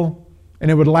painful and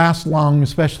it would last long,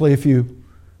 especially if you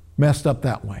messed up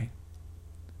that way.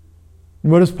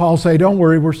 And what does Paul say? Don't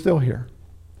worry, we're still here.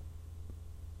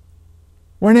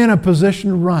 We're in a position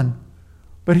to run.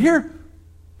 But here,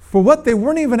 for what they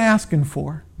weren't even asking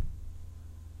for,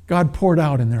 God poured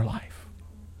out in their life.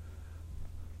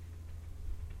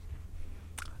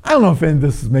 I don't know if any of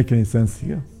this is making any sense to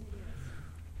you.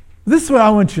 This is what I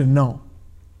want you to know.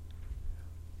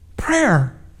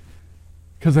 Prayer,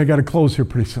 because I got to close here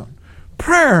pretty soon.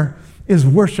 Prayer is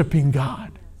worshiping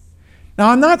God. Now,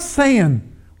 I'm not saying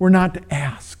we're not to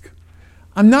ask.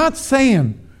 I'm not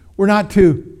saying we're not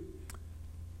to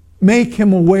make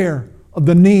him aware of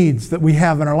the needs that we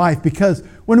have in our life, because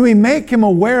when we make him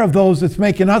aware of those, it's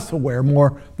making us aware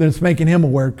more than it's making him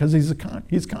aware because he's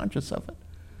conscious of it.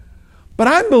 But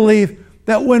I believe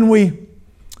that when we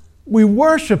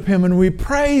worship him and we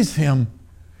praise him,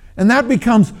 and that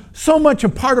becomes so much a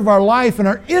part of our life and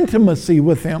our intimacy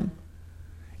with him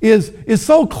is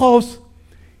so close,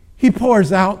 he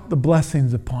pours out the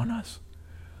blessings upon us.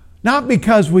 Not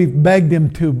because we've begged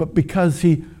him to, but because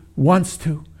he wants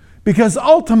to. Because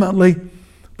ultimately,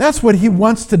 that's what he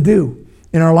wants to do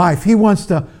in our life. He wants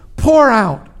to pour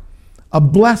out a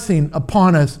blessing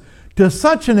upon us to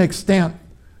such an extent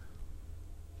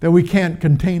that we can't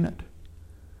contain it.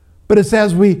 But it's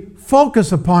as we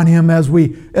focus upon Him, as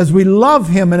we love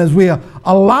Him, and as we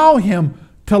allow Him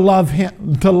to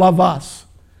love us.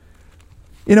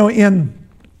 You know, in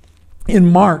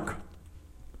Mark,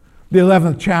 the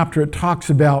 11th chapter, it talks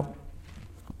about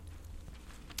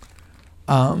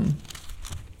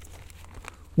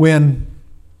when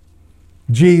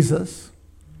Jesus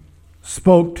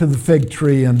spoke to the fig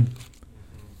tree and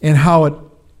how it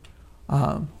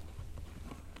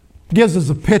gives us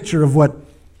a picture of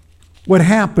what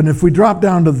happened. If we drop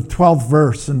down to the 12th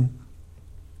verse and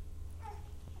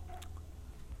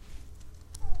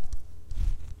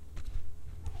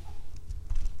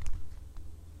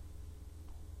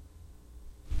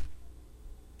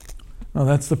oh,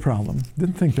 that's the problem.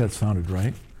 Didn't think that sounded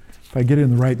right. If I get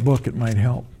in the right book, it might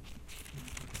help.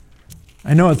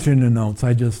 I know it's in the notes.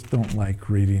 I just don't like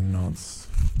reading notes.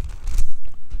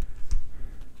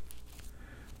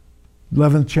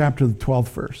 11th chapter, the 12th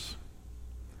verse.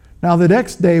 Now the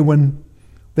next day when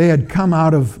they had come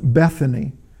out of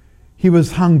Bethany, he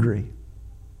was hungry.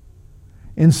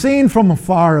 And seeing from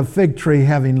afar a fig tree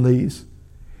having leaves,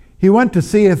 he went to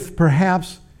see if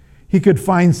perhaps he could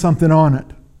find something on it.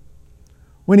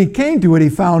 When he came to it, he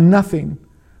found nothing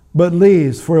but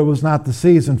leaves, for it was not the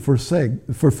season for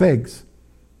figs.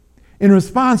 In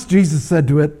response, Jesus said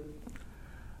to it,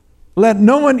 "Let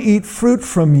no one eat fruit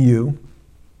from you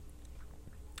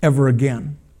ever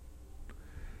again."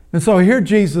 And so here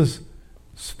Jesus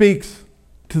speaks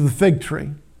to the fig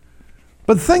tree.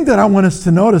 But the thing that I want us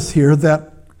to notice here,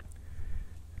 that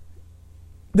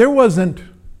there wasn't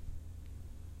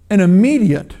an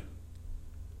immediate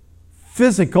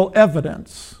physical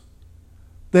evidence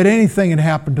that anything had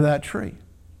happened to that tree.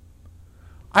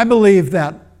 I believe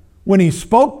that when he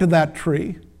spoke to that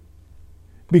tree,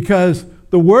 because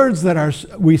the words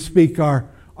that we speak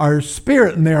are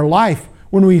spirit and they are life,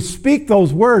 when we speak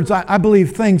those words, I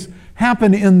believe things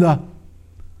happen in the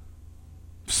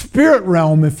spirit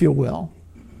realm, if you will,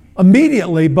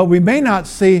 immediately, but we may not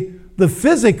see the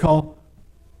physical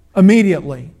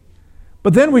immediately.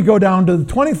 But then we go down to the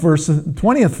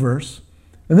 20th verse,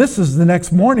 and this is the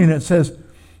next morning. It says,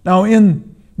 "Now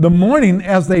in the morning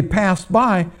as they passed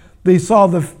by, they saw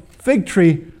the fig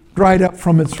tree dried up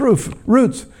from its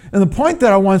roots." And the point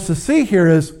that I want us to see here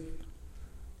is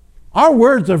our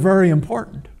words are very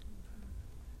important.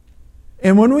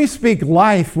 And when we speak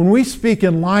life, when we speak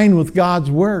in line with God's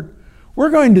Word,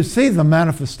 we're going to see the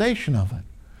manifestation of it.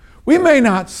 We may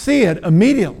not see it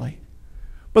immediately,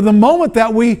 but the moment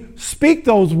that we speak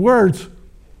those words,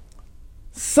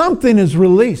 something is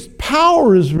released.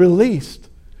 Power is released.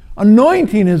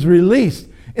 Anointing is released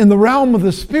in the realm of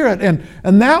the Spirit.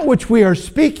 And that which we are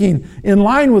speaking in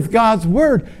line with God's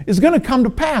Word is going to come to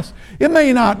pass. It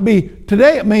may not be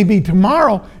today. It may be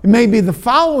tomorrow. It may be the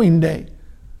following day.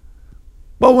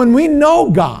 But when we know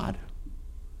God,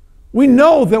 we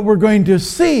know that we're going to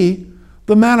see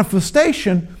the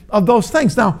manifestation of those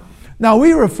things. Now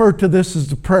we refer to this as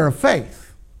the prayer of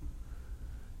faith.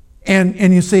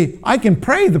 And you see, I can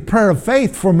pray the prayer of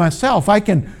faith for myself. I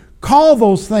can call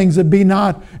those things that be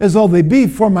not as though they be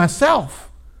for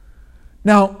myself.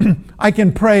 Now, I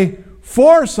can pray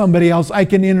for somebody else. I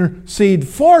can intercede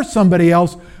for somebody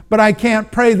else, but I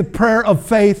can't pray the prayer of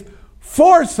faith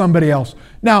for somebody else.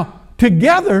 Now,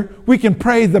 together, we can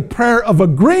pray the prayer of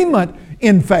agreement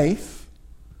in faith,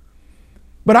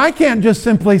 but I can't just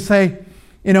simply say,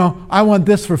 I want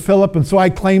this for Philip, and so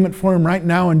I claim it for him right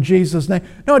now in Jesus' name.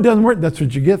 No, it doesn't work. That's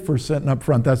what you get for sitting up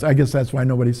front. I guess that's why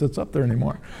nobody sits up there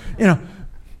anymore.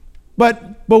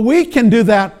 But we can do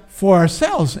that for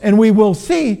ourselves, and we will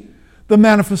see the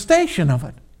manifestation of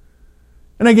it.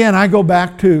 And again, I go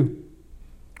back to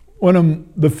one of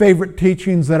the favorite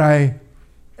teachings that I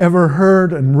ever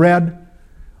heard and read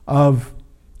of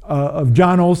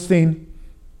John Osteen,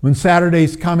 When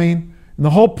Saturday's Coming. And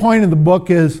the whole point of the book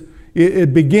is,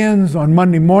 it begins on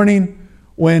Monday morning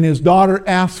when his daughter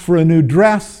asks for a new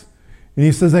dress. And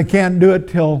he says, "I can't do it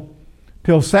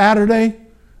till Saturday,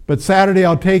 but Saturday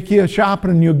I'll take you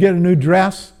shopping and you'll get a new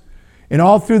dress." And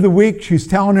all through the week, she's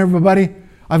telling everybody,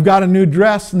 "I've got a new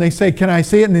dress." And they say, "Can I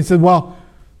see it?" And he said, "Well,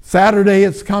 Saturday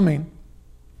it's coming."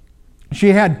 She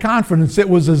had confidence. It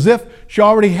was as if she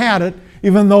already had it,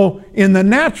 even though in the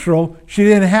natural, she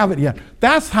didn't have it yet.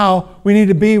 That's how we need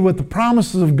to be with the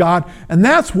promises of God, and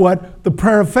that's what the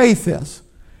prayer of faith is.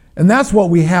 And that's what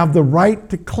we have the right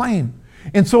to claim.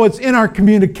 And so it's in our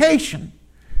communication.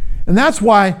 And that's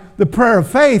why the prayer of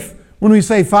faith, when we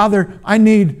say, "Father, I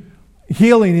need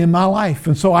healing in my life,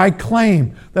 and so I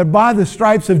claim that by the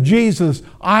stripes of Jesus,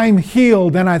 I'm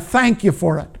healed, and I thank you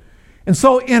for it." And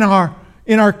so in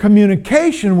our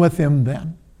communication with Him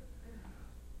then,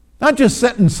 Not just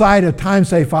sit inside at times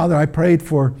say, Father, I prayed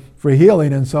for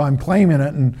healing, and so I'm claiming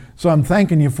it, and so I'm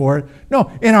thanking you for it.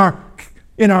 No, in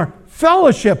our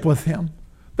fellowship with Him,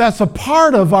 that's a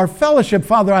part of our fellowship.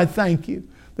 Father, I thank you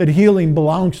that healing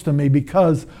belongs to me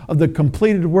because of the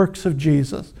completed works of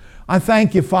Jesus. I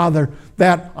thank you, Father,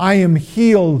 that I am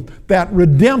healed, that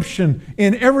redemption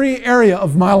in every area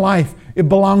of my life, it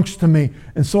belongs to me.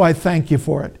 And so I thank you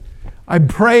for it. I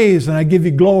praise and I give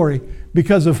you glory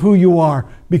because of who you are,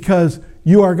 because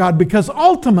you are God, because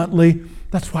ultimately,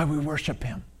 that's why we worship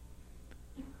Him.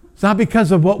 It's not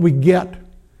because of what we get,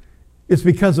 it's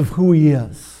because of who He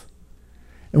is.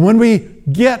 And when we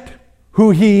get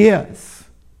who He is,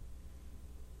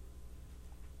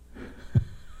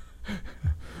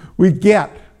 we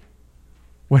get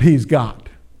what He's got.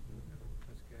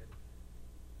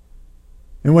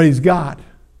 And what He's got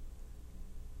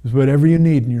is whatever you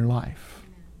need in your life.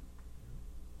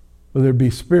 Whether it be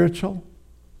spiritual,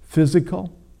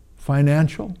 physical,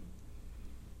 financial,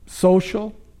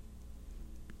 social,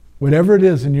 whatever it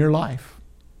is in your life,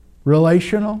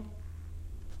 relational,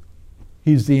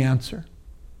 He's the answer.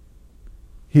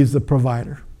 He's the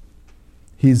provider.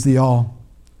 He's the all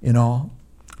in all.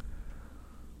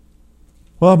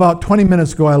 Well, about 20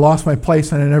 minutes ago, I lost my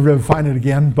place and I never ever find it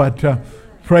again, but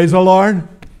praise the Lord.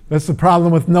 That's the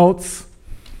problem with notes.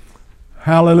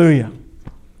 Hallelujah.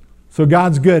 So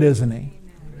God's good, isn't He?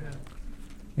 Amen.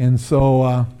 And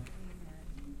so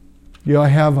I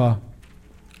have a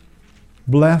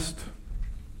blessed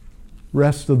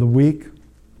rest of the week,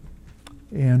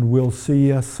 and we'll see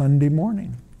you Sunday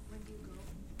morning. When do you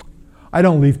go? I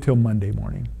don't leave till Monday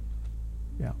morning.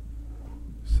 Yeah.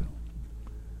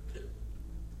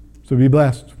 So be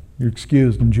blessed. You're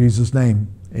excused in Jesus' name.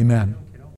 Amen.